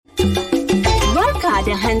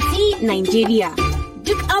da Hantsi, Nijeriya.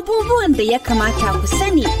 Duk abubuwan da ya kamata ku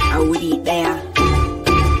sani a wuri ɗaya.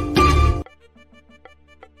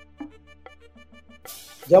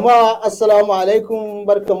 Jama'a Assalamu alaikum,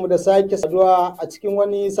 barkanmu da sake saduwa a cikin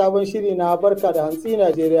wani sabon shiri na Barka da Hantsi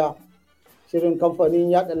Najeriya. Shirin kamfanin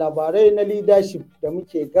yaɗa labarai na leadership da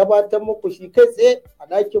muke gabatar muku shi kai tsaye a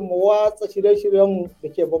ɗakin mu watsa shirye-shiryenmu da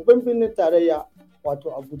ke babban birnin tarayya wato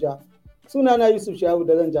Abuja. Sunana Yusuf Shahu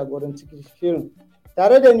da zan jagoranci shirin.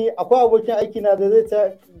 Tare da ni akwai abokin aikina da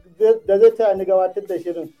zai taya ni gabatar da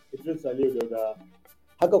shirin.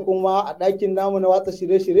 Haka kuma a ɗakin namu na watsa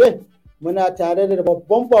shirye-shirye muna tare da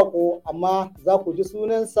babban bako amma za ku ji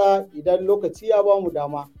sunansa idan lokaci ya ba mu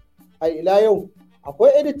dama. A ila yau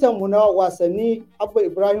akwai editanmu na wasanni Abba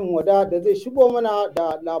Ibrahim Wada da zai shigo mana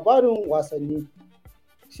da labarin wasanni.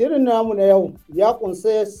 Shirin namu na yau ya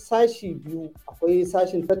kunsa sashi biyu, akwai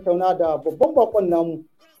sashin tattauna da babban bakon namu,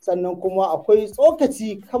 sannan kuma akwai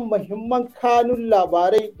tsokaci kan muhimman kanun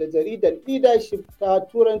labarai da jaridar leadership ta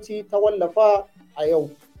turanci ta wallafa a yau.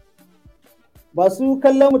 Masu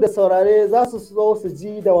kallon mu da saurare za su zo su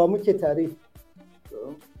ji da wa muke tare.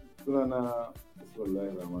 Sunana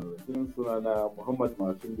Muhammad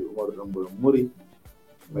Mafindi Ummaru Ɗanburan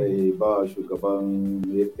mai ba shugaban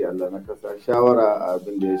Miyatti Allah na kasa shawara a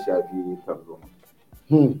abin da ya shafi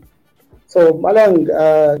tarzoma. So, Malam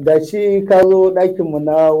gashi ka zo ɗakinmu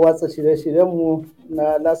na watsa shirye-shiryenmu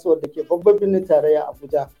na lasuwar da ke babban birnin tarayya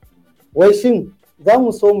Abuja. Wai shin za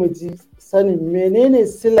mu so mu ji sanin menene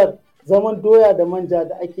silar zaman doya da manja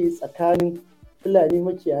da ake tsakanin Fulani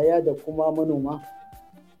makiyaya da kuma manoma?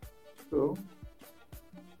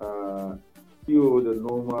 Kiwo da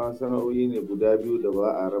noma sana'o'i ne guda biyu da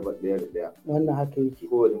ba a raba ɗaya da ɗaya. Wannan haka yake.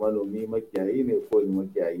 Kowane manomi makiyayi ne, kowane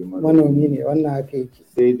makiyayi manomi ne, wannan haka yake.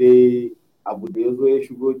 Sai dai abu da ya zo ya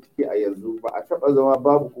shigo ciki a yanzu ba a taɓa zama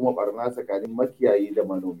babu kuma barna tsakanin makiyayi da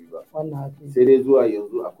manomi ba. Wannan haka yake. Sai dai zuwa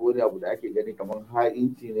yanzu akwai wani abu da ake gani kamar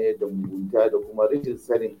ha'inci ne da mugunta da kuma rashin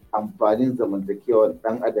sanin amfanin zamantakewar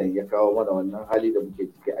ɗan adam ya kawo mana wannan hali da muke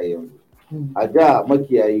ciki a yanzu. A da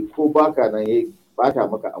makiyayi ko baka nan ya bata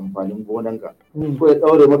maka amfanin gonanka ko ya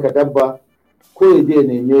ɗaure maka dabba ko ya je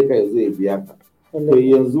neme ka ya zo ya biya ka. To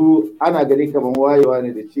yanzu ana gani kamar wayewa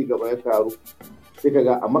ne da ci gaba ya karu sai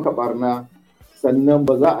kaga a maka barna sannan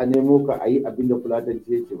ba za a nemo ka a yi abin da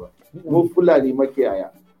fulatanci yake ba. Mu Fulani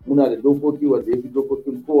makiyaya muna da dokoki wanda ya fi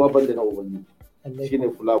dokokin kowa banda na ubangiji shine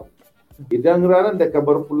fulaku. Idan ranar da ka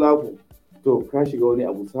bar fulaku to ka shiga wani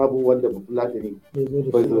abu sabo wanda ba fulatani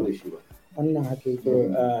bai zo da shi ba. Wannan haka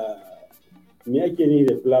yake. Me ake ni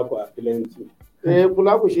da fulaku a filanci?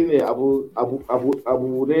 Fulaku shine abu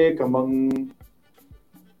ne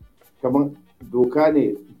kaman doka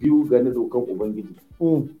ne biyu ga na dokan ubangiji.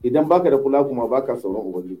 Idan baka da fulaku ma baka sauran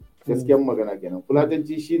ubangiji. Gaskiyan magana kenan.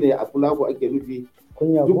 Fulatanci shine a fulaku ake nufi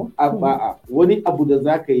duk wani abu da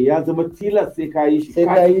zaka yi ya zama tilas sai ka yi shi.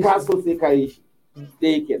 Ka so sai ka yi shi.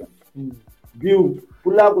 Ɗaya kenan. Biyu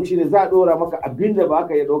fulaku shine za a ɗora maka abin da ba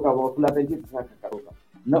ka iya ɗauka ba fulatanci ta saka ka ɗauka.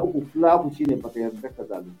 Na uku fulaku shine baka yarda ka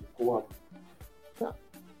zalunci kowa ba.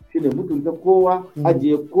 Shine mutunta kowa,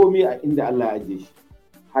 ajiye komai a inda Allah ya ajiye shi.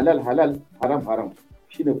 Halal haram haram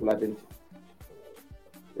shine fulatanci.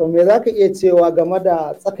 To me za ka iya cewa game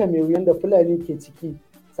da tsaka mai wuyan da Fulani ke ciki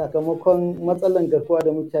sakamakon matsalan garkuwa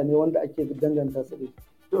da mutane wanda ake danganta su da shi?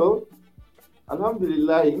 To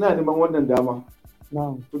alhamdulillah ina neman wannan dama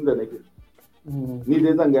tun da nake. Ni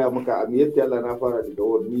dai zan gaya maka a Miyatti Allah na fara daga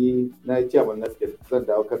wani na yi chairman na state zan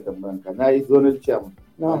dawo kan tambayanka na yi zonal chairman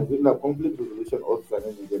yanzu ina conflict resolution officer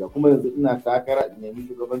na Nigeria kuma yanzu ina takara in nemi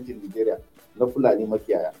shugabancin Nigeria na Fulani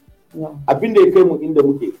makiyaya. Abin da ya kai mu inda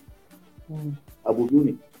muke abu biyu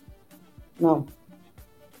ne.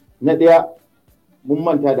 Na ɗaya mun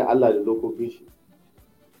manta da Allah da dokokin shi.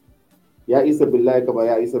 Ya isa billahi kama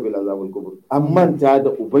ya isa bil azabul kubur. An manta da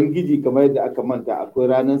ubangiji kamar yadda aka manta akwai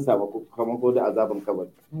ranar sakamako da azabin kabar.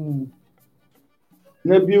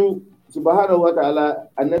 Na biyu subhanahu wata'ala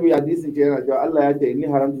annabi hadisin ce yana cewa Allah ya ce inni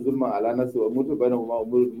haramtu zulman ala nafsi wa mutu bainahu ma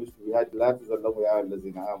umuru musbihat la tazallamu ya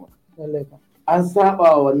allazina amanu. An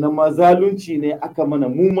saba wannan ma zalunci ne aka mana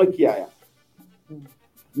mu makiyaya.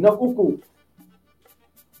 Na uku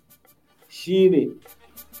shine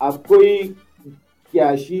akwai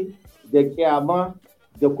kyashi da kyama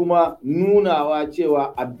da kuma nunawa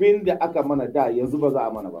cewa abin da aka mana da yanzu ba za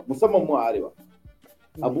a mana ba musamman mu a arewa.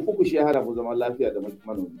 Abu uku shi hana mu zaman lafiya da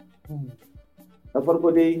manomi. Na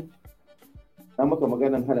farko dai na maka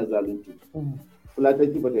maganan hana zalunci.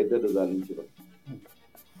 Fulatanci ba ta yarda da zalunci ba.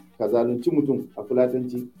 Ka zalunci mutum a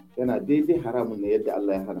fulatanci yana daidai haramun ne yadda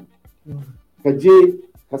Allah ya hana. Ka je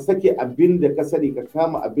ka sake abin da ka sani ka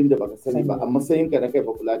kama abin da baka sani ba a matsayinka na kai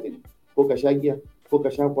fa fulatani ko ka sha giya ko ka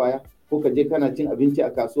sha kwaya ko ka je kana cin abinci a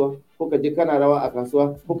kasuwa ko ka je kana rawa a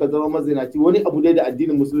kasuwa ko ka zama mazinaci, wani abu dai da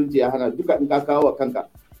addinin musulunci ya hana, duka in ka kawo wa kanka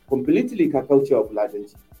completely ka kaucewa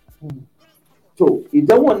fulatanci. To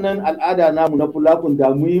idan wannan al'ada namu na fulakun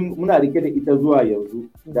da muna rike da ita zuwa yanzu,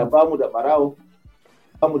 da bamu da barawo,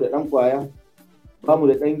 bamu da dan kwaya, bamu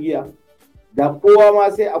da dan giya, da kowa ma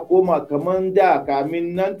sai a koma kaman da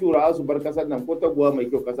kamin nan turawa su bar kasar nan, ko taguwa mai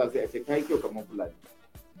kyau kasa sai a ce kai kyau kaman Fulani.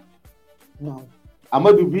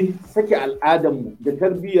 Amma dubi sake al'adarmu da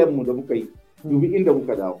tarbiyyarmu da muka yi, dubi inda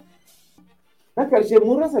muka dawo. Na karshe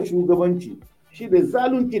mun rasa shugabanci, shi da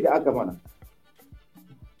zalunci da aka mana.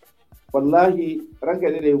 Wallahi ranka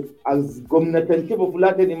ne da a gwamnatanci ba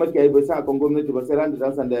Fulatani makiyayi bai san akan gwamnati ba sai ran da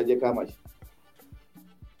dan sanda ya je kama shi.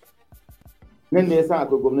 Nan ne ya san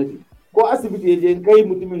akwai gwamnati. Ko asibiti ya je kai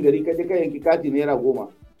mutumin gari ka je ka yanki kati naira 10,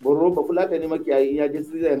 borro ba Fulatani makiyayi ya je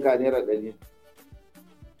sai yanka naira 100.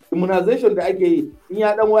 Immunization da ake yi, in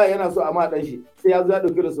ya dan waya yana so a ma dan shi, sai ya zo ya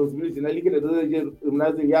dauki responsibility na likita da zai je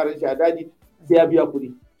immunizing yaran shi a daji, sai ya biya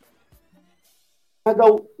kuɗi.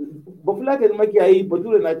 Kaga ba Fulatani makiyayi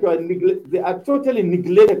bature na cewa they are totally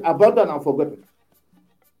neglected, abandoned and forgotten.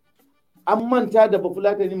 An manta da ba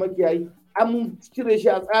Fulatani makiyayi, an cire shi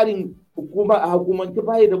a tsarin hukuma, a hukumance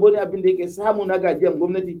baya da wani abin da yake samu na gajiyar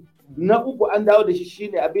gwamnati. Na uku an dawo da shi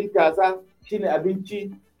shine abin tasa, shine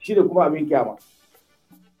abinci, shine kuma abin kyama.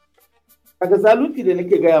 Kaga zalunci da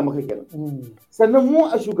nake gaya maka kenan. Sannan mu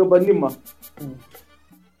a shugabannin ma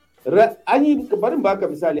an yi, barin baka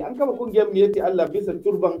misali, an kama kungiyar Miyatti Allah bisa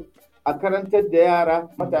turban a karantar da yara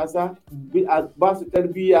matasa, a ba su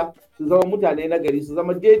tarbiyya, su zama mutane na gari, su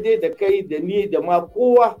zama daidai da kai da ni da ma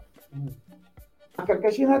kowa. A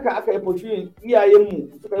karkashin haka aka yi foshin iyayenmu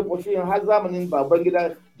suka yi foshin har zamanin baban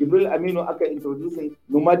gida Jibril Aminu aka introducing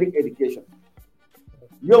nomadic education.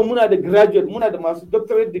 Yau muna da graduate, muna da masu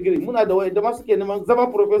doctorate degree, muna da wanda masu ke neman zama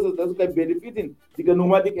professors da suka benefiting daga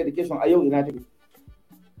nomadic education. A yau ina take.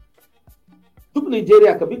 Duk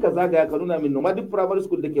Nijeriya ka bi ka zagaya ka nuna min nomadic primary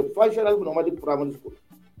school da ke functional nomadic primary school.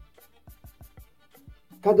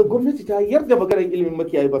 Kaga gwamnati ta yarda maganar ilimin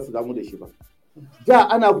makiyayi ba su damu da shi ba. Da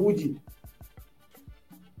ana huji,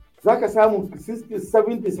 za ka samu 60s,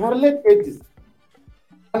 70s har late 80s.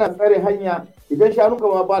 Ana tsare hanya, idan shanunka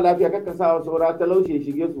ma ba lafiya kakka sa saura talauci ya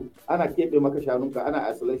shige su, ana keɓe maka shanunka, ana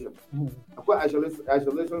isolation. Akwai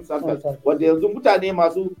isolation centers wanda yanzu mutane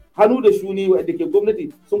masu hannu da shuni wanda ke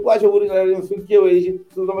gwamnati sun kwashe wurin rarrayin, sun kewaye shi,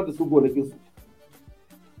 sun zama da su gonakinsu.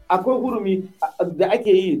 Akwai hurumi da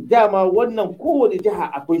ake yi, dama wannan kowane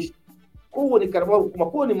jiha akwai shi, kowane karamar hukuma,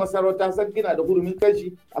 kowane masarauta san gina da hurumin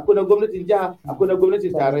kanshi, akwai na gwamnatin jiha, akwai na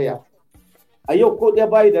gwamnatin tarayya. A yau ko ɗaya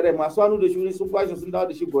bayi da rai, masu hannu da shuni sun kwashe sun dawo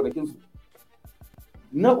da shi gonakinsu.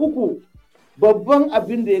 Na uku, babban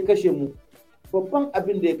abin da ya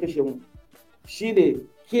kashe mu shine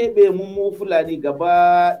keɓe mu Fulani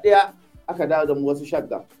gaba ɗaya aka dawo da mu wasu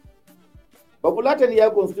shagga. Ba Fulatani ya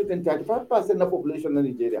constitute 35% na population na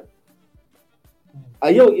Nijeriya.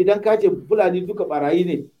 A yau idan ka ce Fulani duka barayi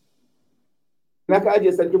ne, ina ka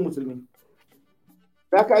ajiye sarkin musulmi,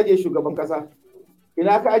 ina ka ajiye shugaban kasa,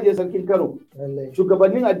 ina ka ajiye sarkin Kano,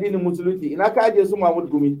 shugabannin addinin musulunci, ina ka ajiye su Mahmud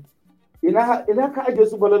Gumi, ina ka ajiye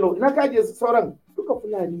su Balalo, ina ka ajiye su sauran, duka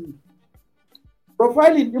Fulani.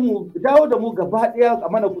 Profiling din mu, dawo da mu gaba daya a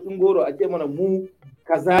mana kudin goro, a ce mana mu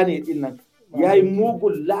kaza ne din nan, yayi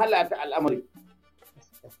mugun lalata al'amari.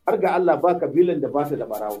 Har ga Allah ba kabilan da ba ta da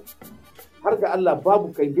barawo, har ga Allah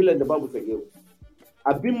babu kabilan da babu sagero.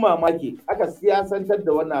 Abin mamaki aka siyasantar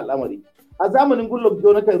da wannan al'amari. A zamanin Goodluck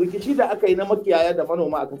Jonathan, rikici da aka yi na makiyaya da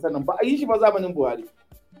manoma a kasar nan ba a yi shi ba zamanin Buhari.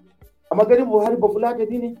 Amma ganin Buhari ba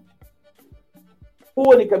Fulatani ne?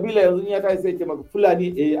 Kowane kabila yanzu ya tashi sai ce maka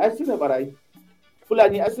Fulani, ai su ne barayi.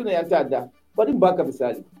 Fulani ai su ne yan ta'adda. Bari baka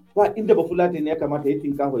misali. Ba inda ba Fulatani ya kamata ya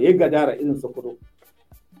tinkafa ya gadara irin Sokoto,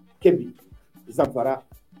 Kebbi, Zamfara.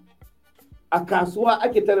 A kasuwa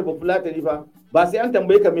ake tare ba Fulatani ba sai an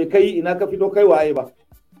tambaye ka me kai, ina ka fito, kai waye ba.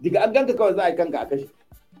 Diga an ganka kawai za a yi kanka a kashe.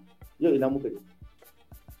 Yau ina muka je?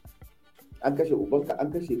 An kashe ubanka,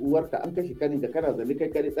 an kashe uwarka, an kashe kaninka, kana zanne kai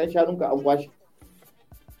kare, dan shanunka an kwashe.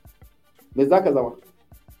 Me za ka zama?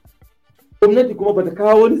 Gwamnati kuma bata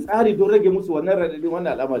kawo wani tsari don rage musu wannan radadin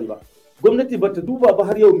wannan al'amari ba. Gwamnati bata duba ba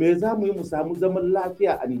har yau me za mu yi mu samu zaman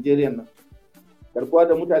lafiya a Nijeriya nan. Garkuwa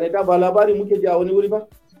da mutane ta ba labari muke ji a wani wuri ba.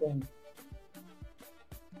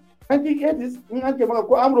 An ji etis in an ce maka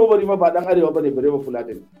ko amro bari ma ba dan arewa bane bare ba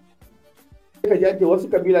Fulatani. Ka ji ake wasu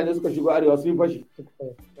kabila ne suka shigo arewa sun fashi.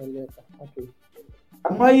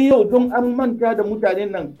 Amma yau don an manta da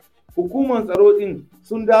mutanen nan, hukumar tsaro din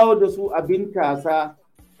sun dawo da su abin tasa.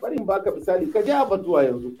 Bari in baka misali, ka je Abatuwa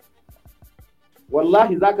yanzu.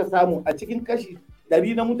 Wallahi zaka samu a cikin kashi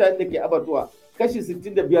 100 na mutane da ke abatuwa kashi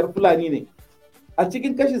 65 Fulani ne. A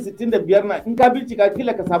cikin kashi 65 na in ka bincika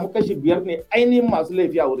kila ka samu kashi 5 ne ainihin masu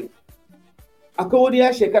laifi a wurin. Akwai wani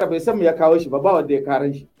ya shekara bai san me ya kawo shi ba wanda ya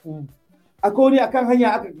karan shi. Akwai wani akan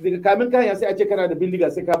hanya daga kamin kan hanya sai a ce kana da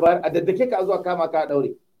bindiga sai ka bayar a daddake ka zuwa kama ka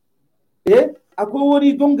daure. Akwai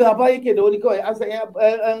wani don gaba yake da wani kawai an san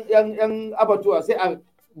yan abatuwa sai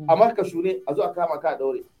a marka shune a zuwa kama ka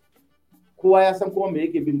daure. Kowa ya san kuma me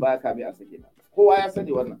yake bin baya kame a sake. Kowa ya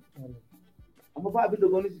sani wannan. Amma ba abin da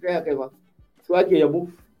gwamnati ta yi kai ba. Su ake yabo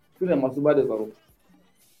su ne masu ba da tsaro.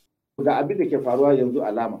 Ga abin da ke faruwa yanzu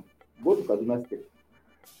alama. Go to Kaduna State.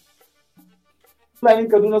 Fulani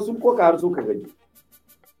Kaduna sun koka har suka gaji.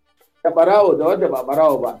 Da barawo da wanda ba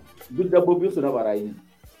barawo ba duk dabbobin su na barayi ne.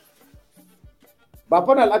 Ba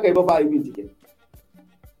fanal aka yi ba a yi bincike.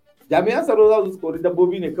 Jami'an tsaro za su kori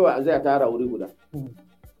dabbobi ne kawai a zai tara wuri guda.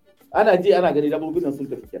 Ana ji ana gani dabbobin nan sun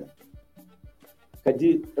tafi kenan. Ka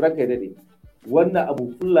ji ranka dade. Wannan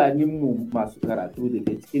abu Fulanin mu masu karatu da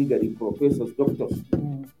ke cikin gari professors doctors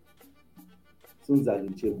sun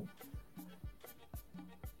zalunce mu.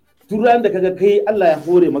 Turan da kaga kai Allah ya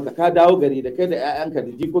hore maka ka dawo gari da kai da ƴaƴanka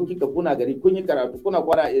da jikokinka kuna gari kun yi karatu kuna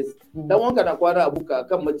kwana a AC dan wanka na kwana a buka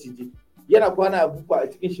kan maciji yana kwana a buka a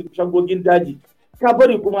cikin shangogin daji ka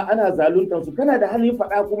bari kuma ana zaluntan su kana da halin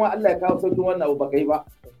faɗa kuma Allah ya kawo saukin wannan abu baka yi ba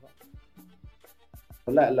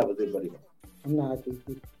wallahi Allah ba zai bari ba. Wannan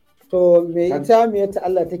hakiki. To me Miyatti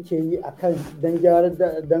Allah take yi akan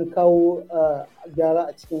dan kawo gyara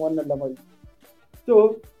a cikin wannan lamari?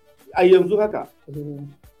 To a yanzu haka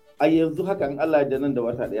in Allah da nan da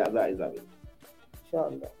wata daya za a yi zabe. Insha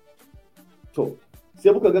Allah. To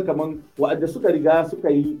sai muka ga kaman wa'anda suka riga suka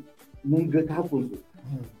yi mun ga takun su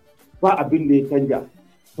ba abin da ya canja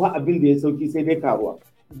ba abin da ya sauki sai dai karuwa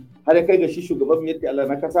har ya kai ga shi shugaban Miyatti Allah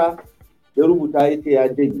na kasa ya rubuta yace ya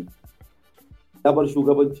janye dabar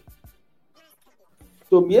shugabanci.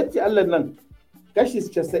 To Miyatti Allah nan kashi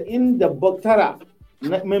 99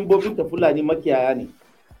 na membobin ta Fulani makiyaya ne.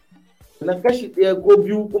 Nan kashi 1 ko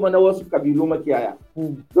 2 kuma na wasu kabilu makiyaya.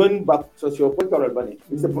 Don ba socio-cultural ba ne.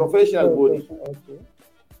 It's a professional body.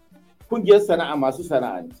 Ƙungiyar sana'a masu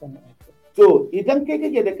sana'a ne. To idan kai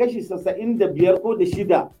kake da kashi 95 ko da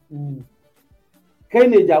 6 kai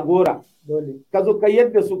ne jagora. Ka zo ka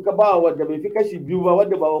yadda su ka ba wanda bai fi kashi 2 ba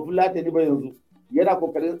wanda ba wa Fulatani ba yanzu. Yana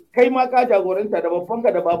kokarin kai ma ka jagoranta da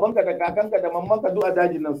babbanka da babanka da kakanka da mammanka duk a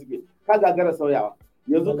dajin nan suke ka gagara sauyawa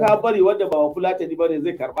yanzu ka bari wanda ba wa Fulatani bane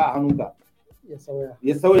zai karba a hannunka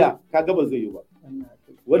ya sauya ka ga ba zai yi ba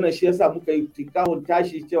wannan shi yasa muka yi tikahun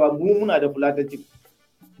tashi cewa mu muna da Fulatanci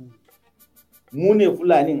mu ne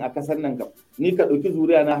Fulanin a kasar nan gab ni ka dauki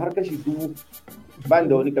zuriya na har kashi 1000 ban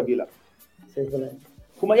da wani kabila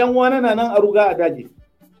kuma yan uwana na nan a ruga a daji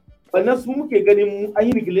wannan su muke ganin an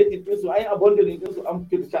yi regulated ɗinsu an yi abandoning ɗinsu an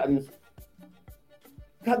fita sha'aninsu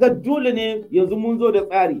kaga dole ne yanzu mun zo da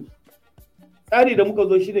tsari da muka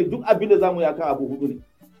zo shine duk abin da zamu yi akan abu hudu ne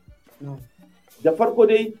da farko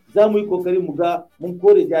dai za mu yi kokari mu ga mun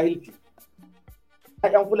kore jahilci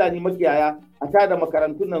yan Fulani makiyaya a tada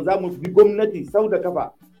makarantun nan za mu bi gwamnati sau da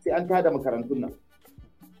kafa sai an tada makarantun nan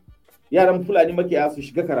yaran Fulani makiyaya su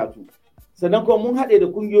shiga karatu sannan kuma mun haɗe da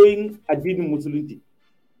kungiyoyin addinin musulunci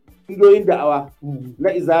kungiyoyin da'awa na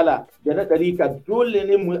izala da na ɗarika dole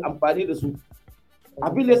ne mu amfani da su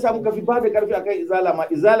abin da ya samu kafi ba da ƙarfi akan izala ma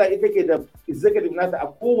izala ita ke da executive nata a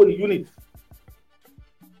kowane unit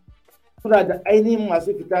suna da ainihin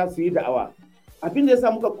masu fita su yi da'awa abin da ya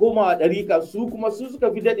samu ka koma wa ɗarika su kuma su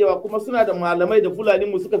suka fi daɗewa kuma suna da malamai da Fulani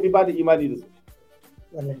mu suka fi ba da imani da su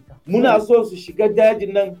muna so su shiga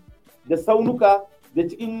dajin nan da saunuka da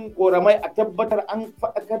cikin koramai a tabbatar an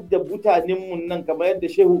faɗakar da mutanenmu nan kamar yadda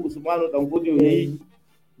Shehu Usmanu Ɗanfodiyo ya yi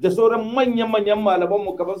da sauran manyan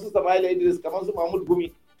malamanmu kamar su Sama'ila Idris kamar su Mahmud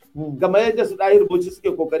Gumi kamar yadda su Ɗahir Bauchi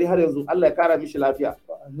suke kokari har yanzu Allah ya kara mishi lafiya.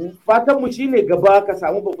 Fatanmu shine gaba ka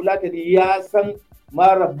samu bafulatani ya san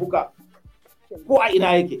ma rabbuka ko a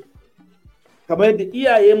ina yake kamar yadda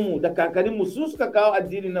iyayenmu da kakanninmu su suka kawo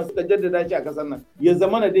addinin nan suka jaddada shi a kasar nan ya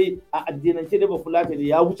zama na dai a addinance da bafulatani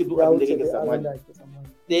ya wuce duk abin da kake tsammani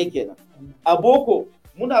ɗaya kenan a boko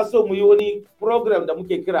muna so mu yi wani program da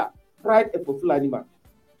muke kira Pride for Fulani Man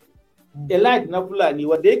elite na Fulani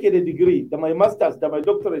wanda yake da digiri da mai masters da mai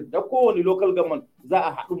doctorate da kowane local government za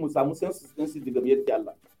a haɗu mu samu census ɗinsu daga Miyatti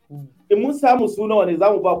Allah in mun samu su nawa ne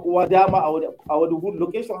za mu ba kowa dama a wani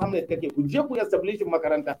location hamlet kake ku je ku establish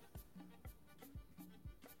makaranta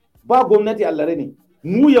ba gwamnati allare ne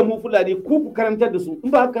mu ya mu Fulani ku karantar da su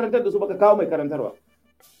in ba karantar da su baka kawo mai karantarwa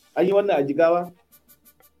an yi wannan a Jigawa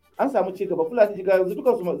an samu ci gaba Fulani Jigawa yanzu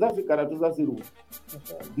dukan su za su karatu za su rubuta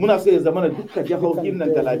muna so ya zama na dukkan jihohin nan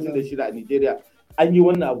 36 a Nijeriya an yi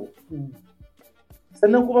wannan abu.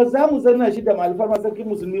 Sannan kuma za mu zanna shi da malfar sarkin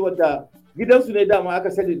musulmi wadda gidansu ne dama aka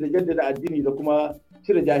sani da jaddada addini da kuma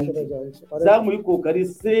cire jahilci. Za mu yi kokari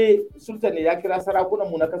sai sultan ya kira sarakunan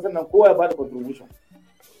mu na kasar nan kowa ya bada contribution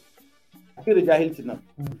a cire jahilci nan.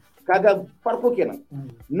 Kaga farko kenan.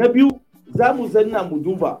 Na biyu za mu zanna mu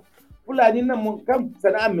duba Fulani nan mun kan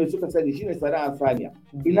sana'ar mai suka sani shine sana'ar saniya.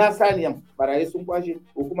 Ina saniyan barayi sun kwashe,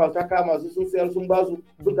 hukuma ta kama su sun sayar sun basu,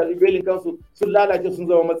 sun karbi belin kansu, sun lalace sun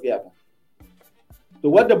zama matsiyata. To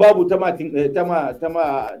wadda babu tama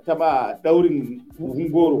daurin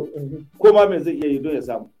buhun goro ko ma me zai iya yi don ya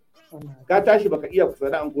samu. Ka tashi baka iya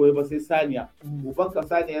sana'an koyo ba sai saniya. Ubanka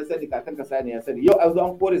saniya ya sani, kakanka saniya ya sani. Yau an zo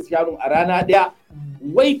an kore shanun a rana ɗaya.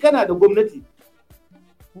 Wai kana da gwamnati.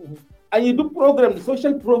 An yi duk program,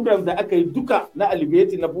 social program da aka yi duka na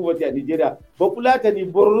alleviating na poverty a Nijeriya. Ba Fulatani,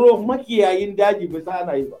 Borno, makiyayin daji bai sa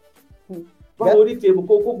ana yi ba. Ba wani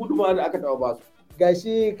taimako ko gudunmawa da aka taɓa ba su.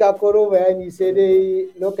 Gashi ka koro bayani sai dai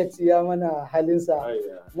lokaci ya mana halinsa.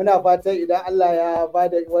 Muna fatan idan Allah ya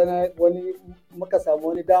bada wani muka samu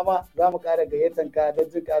wani dama za mu ƙara gayyatan ka don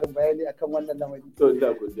jin ƙarin bayani akan wannan lamari.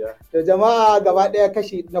 To jama'a gaba ɗaya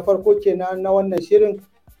kashi na farko kenan na wannan shirin.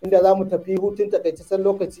 Inda za mu tafi hutun takaitaccen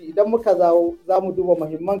lokaci idan muka zawo za mu duba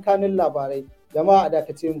muhimman kanun labarai. Jama'a a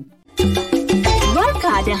dakace mu.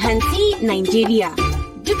 Barka da hantsi Nijeriya.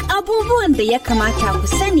 Duk abubuwan da ya kamata ku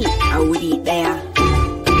sani a wuri ɗaya.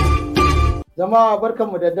 Jama'a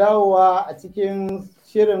barkanmu da dawowa a cikin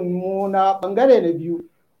shirin mu na bangare na biyu.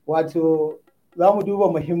 Wato za mu duba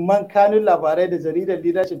muhimman kanun labarai da jaridar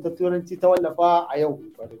leadership ta turanci ta wallafa a yau.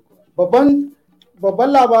 Babban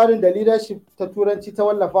labarin da leadership ta turanci ta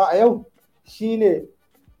wallafa a yau shine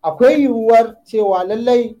akwai yiwuwar cewa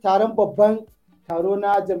lallai taron babban taro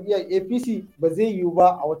na jam'iyyar APC ba zai yiwu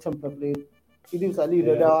ba a watan Fabrairu. Idris Aliyu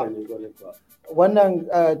da dawa wannan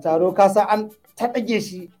taro kasa an taɗage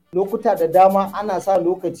shi lokuta da dama ana sa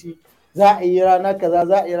lokaci za a yi rana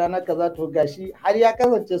kaza to gashi har ya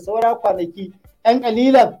kasance saura kwanaki 'yan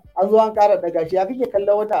kalilan an zo an ƙara daga shi. Ya kake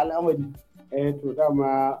kallon wata al'amari? To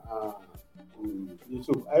dama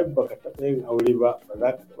Yusuf, ai baka taɓa yin aure ba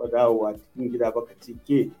za ka taɓa dawowa cikin gida ba ka ce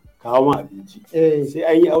ke kawo ma abinci. Sai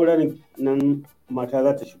an yi auren nan mata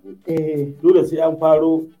za ta shigo. Dole sai an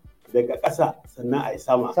faro daga ƙasa sannan a yi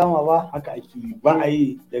sama. Sama ba? Haka ake yi, ba a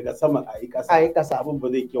yi daga sama a yi ƙasa. A yi ƙasa. Abin ba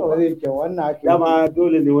zai kyau ba. Ba zai kyau, wannan ake. Dama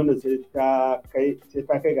dole ne wannan sai ta kai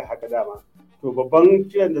ga haka dama. To babban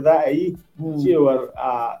kiran da za a yi cewar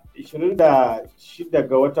a 26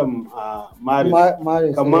 ga watan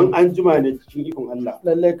Maris kamar an jima ne cikin ikon Allah.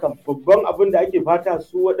 Lallai kam. Babban abin da ake fata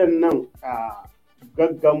su waɗannan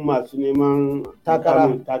gaggan masu neman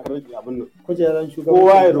takarar abin nan. Kujeran shugaban.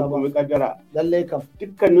 Kowa ya rungumi kaddara. Lallai kam.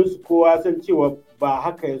 Dukkaninsu kowa san cewa ba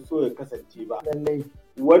haka ya so ya kasance ba. Lallai.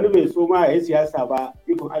 Wani bai so ma ya yi siyasa ba,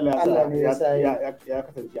 ikon Allah ya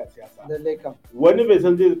kasance a siyasa. Lallai kam. Wani bai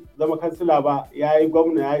san zai zama kansila ba, ya yi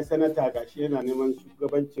gwamna, ya yi sanata, gashi yana neman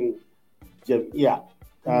shugabancin jam'iyya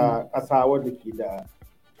ta ƙasa wadda ke da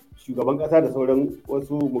shugaban ƙasa da sauran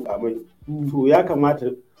wasu mukamai. To ya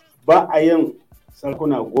kamata ba a yin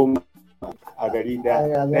sarkuna 10 a gari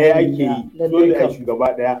ɗaya ake yi, dole a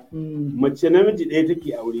shugaba ɗaya. Mace namiji ɗaya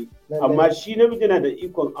take aure, amma shi namiji na da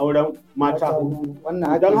ikon auren mata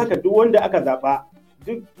 4. Don haka duk wanda aka zaɓa,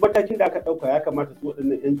 duk matakin da aka ɗauka ya kamata su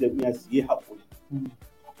waɗannan 'yan jam'iyya su yi haƙuri.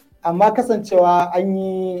 Amma kasancewa an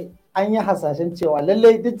yi hasashen cewa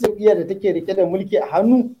lallai duk jam'iyyar da take rike da mulki a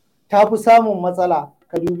hannu ta fi samun matsala.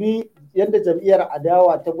 Ka dubi yadda jam'iyyar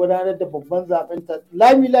adawa ta gudanar da babban zaben ta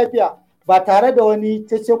lami lafiya ba tare da wani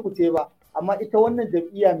cece-kuce ba, amma ita wannan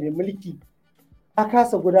jam'iyya mai mulki ta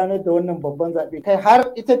kasa gudanar da wannan babban zaɓe, kai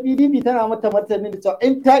har ita PDP tana mata martani da cewa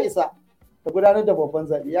in ta isa ta gudanar da babban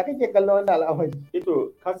zaɓe. Ya kake kallon wannan al'amari?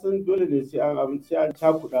 Ito kasan dole ne sai an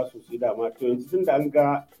cakuɗa sosai dama. To yanzu tun da an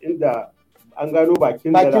ga inda an gano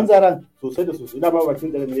bakin zaren sosai da sosai, dama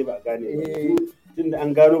bakin zaren ne ba a gane. Tun da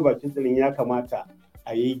an gano bakin zaren ya kamata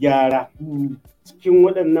a yi gyara. Cikin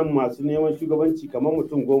waɗannan masu neman shugabanci kamar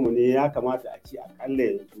mutum 10 ne ya kamata a ce akalla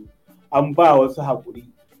yanzu an ba wasu haƙuri,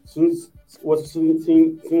 wasu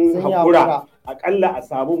sun haƙura, akalla a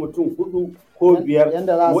samu mutum 4 ko 5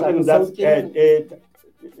 waɗanda za su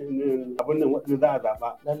abin nan waɗanda za a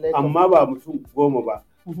zaɓa, amma ba mutum 10 ba.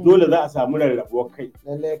 Dole za a samu rarrabuwar kai.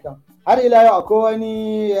 Har ila yau akwai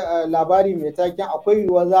wani labari mai taken akwai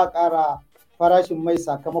yiwuwa za a ƙara farashin mai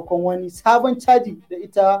sakamakon wani sabon caji da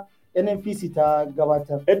ita NNPC ta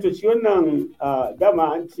gabatar. Eto shi wannan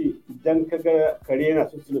dama an ce idan ka ga kare yana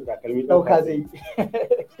susuna takalmi Ɗauka zai.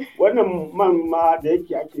 Wannan man ma da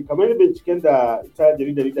yake ake kamar binciken da ita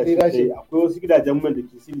jaridar LEADERSHIP akwai wasu gidajen man da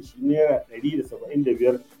ke sili shi naira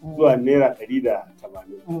 175 zuwa naira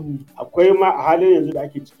 180. Akwai ma a halin yanzu da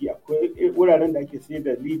ake ciki akwai wuraren da ake sayar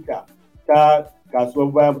da lita ta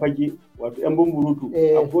kasuwar bayan fage wato 'yan bumburutu.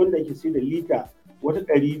 Akwai wanda ake sayar da lita wata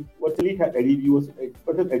lita 200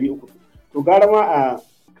 wata 300. To gara ma a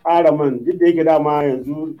ƙara man duk da yake dama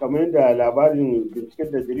yanzu kamar yadda labarin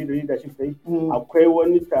binciken da jaridar LEADERSHIP ta yi akwai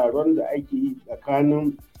wani taron da ake yi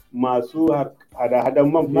tsakanin masu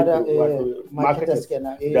hada-hadan man fetur wato marketers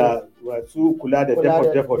da masu kula da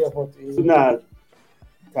depot suna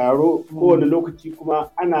taro kowane lokaci kuma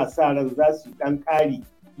ana sa ran za su ɗan ƙari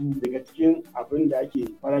daga cikin abin da ake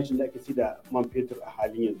farashin da ake si da man fetur a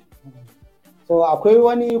halin yanzu. So akwai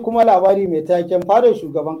wani kuma labari mai taken fadar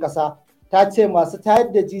shugaban kasa ta ce masu tayar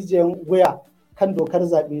da jijiyan wuya kan dokar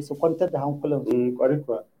zaɓe su kwantar da hankulansu. Kwarai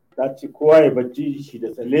ta ce kowa ya bacci shi da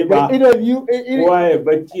tsalle ba, kowa ya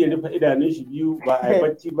bacci ya rufe idanun shi biyu ba a yi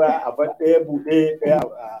bacci ba a bar ɗaya buɗe ɗaya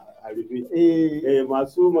a rufe.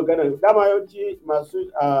 Masu magana dama yawanci masu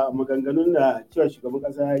maganganun da cewa shugaban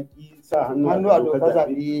kasa ya ki sa hannu a dokar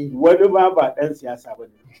zaɓe wani ba ɗan siyasa ba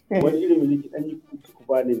ne wani ilimin yake ɗan yi ku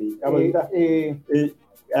ba ne kamanta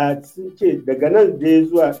sun ce daga nan da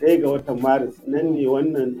zuwa 1 ga watan maris nan ne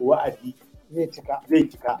wannan wa'adi zai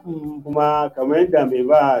cika kuma kamar yadda mai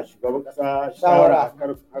ba shugaban kasa shawara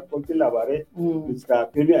harkokin labarai Mr.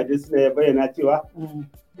 Femi Adesina ya bayyana cewa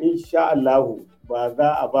insha Allahu ba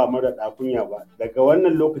za a ba mara ɗakunya ba daga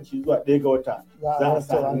wannan lokaci zuwa 1 ga wata za a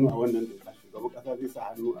sa hannu a wannan doka shugaban kasa zai sa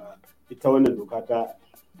hannu a ita wannan doka ta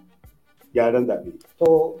gyaran zaɓe.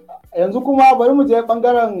 To yanzu kuma bari mu je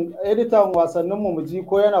ɓangaren editan wasanninmu mu ji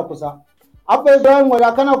ko yana kusa. Abba Ibrahim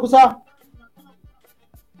Wada kana kusa?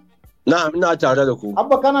 Na'am, ina tare da ku.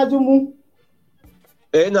 Abba kana jin mu?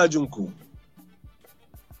 Ina jin ku.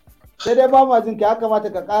 Sai dai ba ma jin ka, ya kamata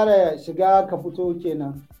ka ƙara shiga ka fito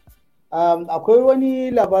kenan. Akwai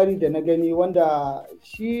wani labari da na gani wanda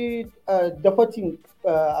shi dafatin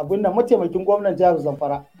abinda mataimakin gwamnan jihar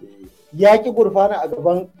Zamfara ya ki gurfana a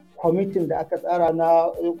gaban kwamitin da aka tsara na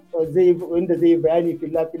wanda zai bayani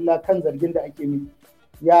filla-filla kan zargin da ake yi.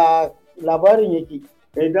 Ya labarin yake?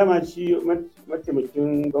 Dama shi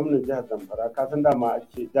mataimakin gwamnan jihar Zamfara ka san dama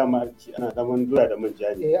ake ana zaman doya da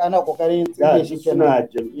manja ne. Ana kokarin tsige shi kenan. Suna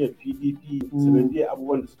jam'iyyar PDP sanadiyar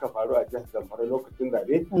abubuwan da suka faru a jihar Zamfara lokacin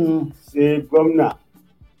zaɓe. Sai gwamna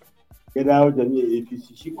ya dawo jam'iyyar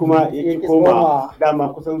APC shi kuma ya koma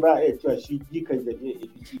dama kusan za a iya cewa shi jikan jam'iyyar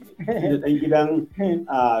APC ne. Shi da ɗan gidan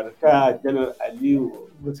Rita Janar Aliyu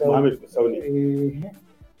Muhammad Gusau ne.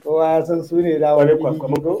 Kowa ya san su ne da wani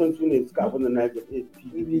kwakwaman kusan su ne suka abin da na jam'iyyar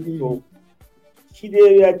PDP. To shi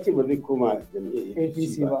dai ya ce ba zai koma jam'iyyar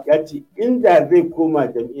APC ba. Ya ce inda zai koma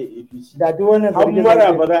jam'iyyar APC. Da duk wannan zargin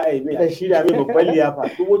mara ba za a yi mai a shirya mai babban liyafa.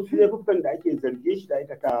 Duk wasu laifukan da ake zarge shi da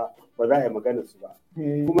aikata ba za a yi magana su ba.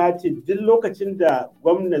 Kuma ya ce duk lokacin da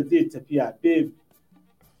gwamnan zai tafiya bai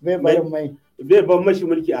ban mashi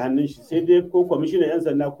mulki a hannun shi sai dai ko kwamishinan 'yan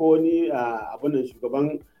sanda ko wani abin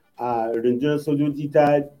shugaban rundunar sojoji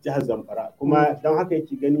ta jihar Zamfara kuma don haka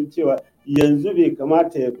yake ganin cewa yanzu bai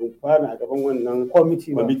kamata ya gumfana a gaban wannan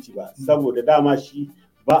kwamiti ba saboda dama shi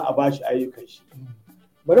ba a bashi ayyukan shi.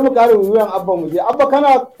 Bari mu kare wuyan Abba mu je. Abba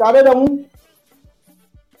kana tare da mu?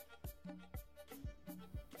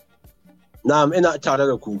 Na'am, ina tare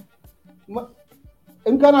da ku.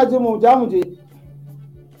 In kana jin mu ja mu je.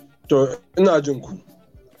 To ina jin ku.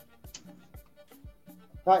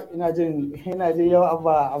 Ina jin yau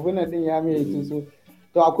Abba abun nan din ya mai tuso.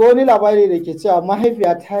 To akwai wani labari da ke cewa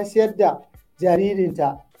mahaifiya ta siyar da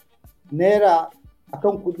jaririnta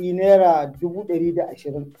akan kuɗi naira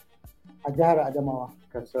 120 a jihar Adamawa.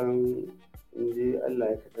 Kasan inji Allah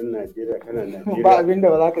ya kaɗan Najeriya kana Najeriya. Ba abin da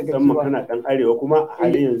ba za ka gaci ba. Kana ɗan arewa kuma a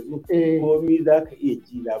halin yanzu komi za ka iya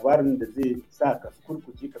ji labarin da zai sa ka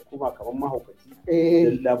kurkuce ka koma kamar mahaukaci.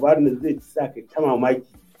 Da labarin da zai sa ka ta mamaki.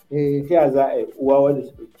 Ta za a yi uwa wanda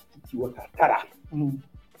su ɗauki ciki wata 9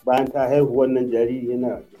 bayan ta haihu wannan jariri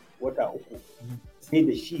yana wata 3 sai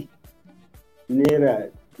da shi naira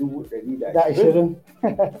 120.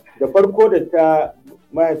 Da farko da ta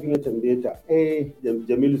mahaifin ya tambaye ta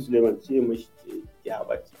Jamilu Suleiman ce mashi ya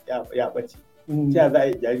ɓace ta za a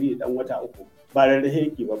yi jariri dan wata 3 ba rarrahe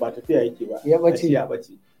yake ba tafiya yake ba ya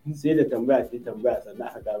ɓace sai da tambaya sannan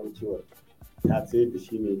aka gano cewa ta sayar da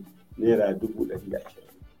shi ne naira 120.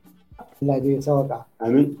 Allah dai ya sauka.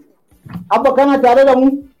 Amin. Abba kana tare da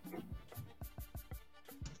mu?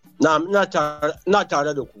 Na'am, ina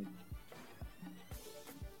tare da ku.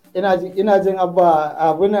 ina jin abba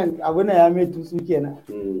abuna ya mai tutsu kenan.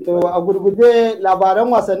 To a gurguje labaran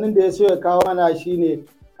wasannin da ya so ya kawo mana shine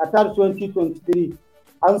Qatar 2023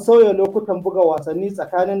 an sauya lokutan buga wasanni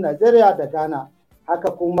tsakanin Najeriya da Ghana.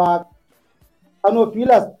 Haka kuma Kano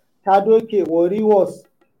Pilas ta doke Warriors.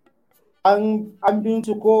 An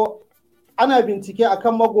binciko ana bincike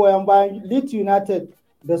akan magoyan bayan Leeds United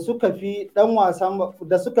da suka bi dan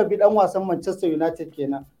wasan Manchester United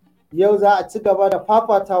kenan. Yau za a ci gaba da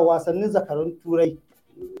fafata wasannin zakarun turai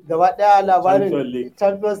gaba daya labarin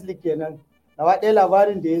Champions League kenan. Gaba daya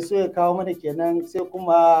labarin da ya so ya kawo mana kenan sai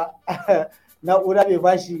kuma na'ura bai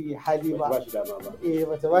bashi hali ba.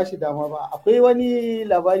 Bata bashi dama ba. Akwai wani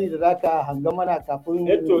labari da zaka hanga mana kafin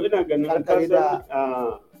ina ganin da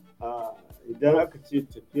idan aka ce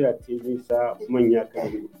tafiya ta nisa manya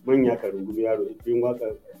ka rungumi yaro idan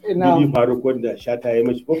waka Bibi Faruk wanda Shata ya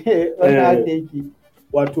mashi ko wannan haka yake.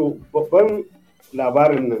 Wato babban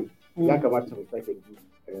labarin nan ya kamata mu sake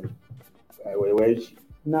waiwaye shi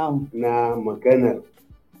na maganar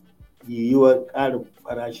yiwuwar ƙarin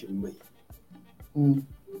farashin mai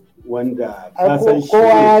wanda ka san shi kowa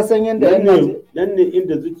ya san yadda nan ne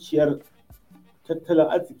inda zuciyar tattalin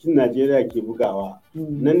arzikin Najeriya ke bugawa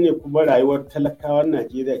nan ne kuma rayuwar talakawan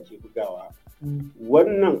Najeriya ke bugawa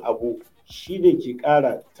wannan abu shi ne ke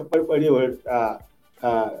ƙara taɓarɓarewar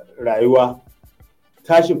rayuwa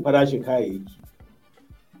tashin farashin kayayyaki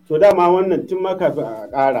to dama wannan tun ma kafin a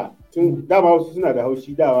ƙara tun dama wasu suna da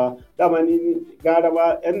haushi dama ni gara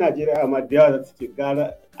ba 'yan Najeriya amma da yawa za su ce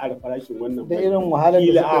gara ƙara farashin wannan da irin wahalar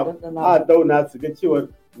da suke a dauna su ga cewa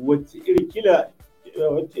wacce irin kila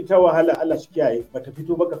ita wahala Allah shi kiyaye bata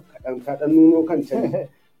fito baka kaɗan nuno kan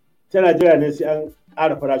ta Najeriya ne sai an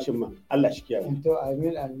ƙara farashin man Allah shi kiyaye. To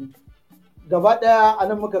amin. Gaba ɗaya a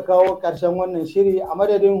nan muka kawo ƙarshen wannan shiri a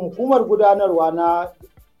madadin hukumar gudanarwa na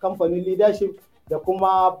kamfanin leadership da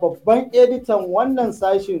kuma babban editan wannan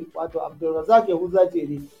sashin wato Abdulrazak Yahuza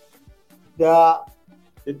Jere da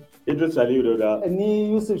Idris Aliyu da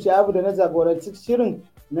ni Yusuf Sha'ibu da na jagoranci shirin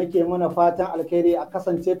nake mana fatan alkhairi a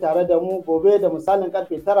kasance tare da mu gobe da misalin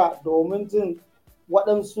karfe 9 domin jin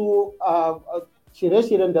waɗansu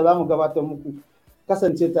shirye-shiryen da za mu gabatar muku.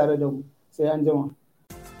 Kasance tare da mu sai an jima.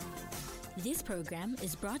 This program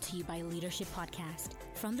is brought to you by Leadership Podcast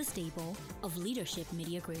from the stable of Leadership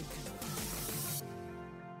Media Group.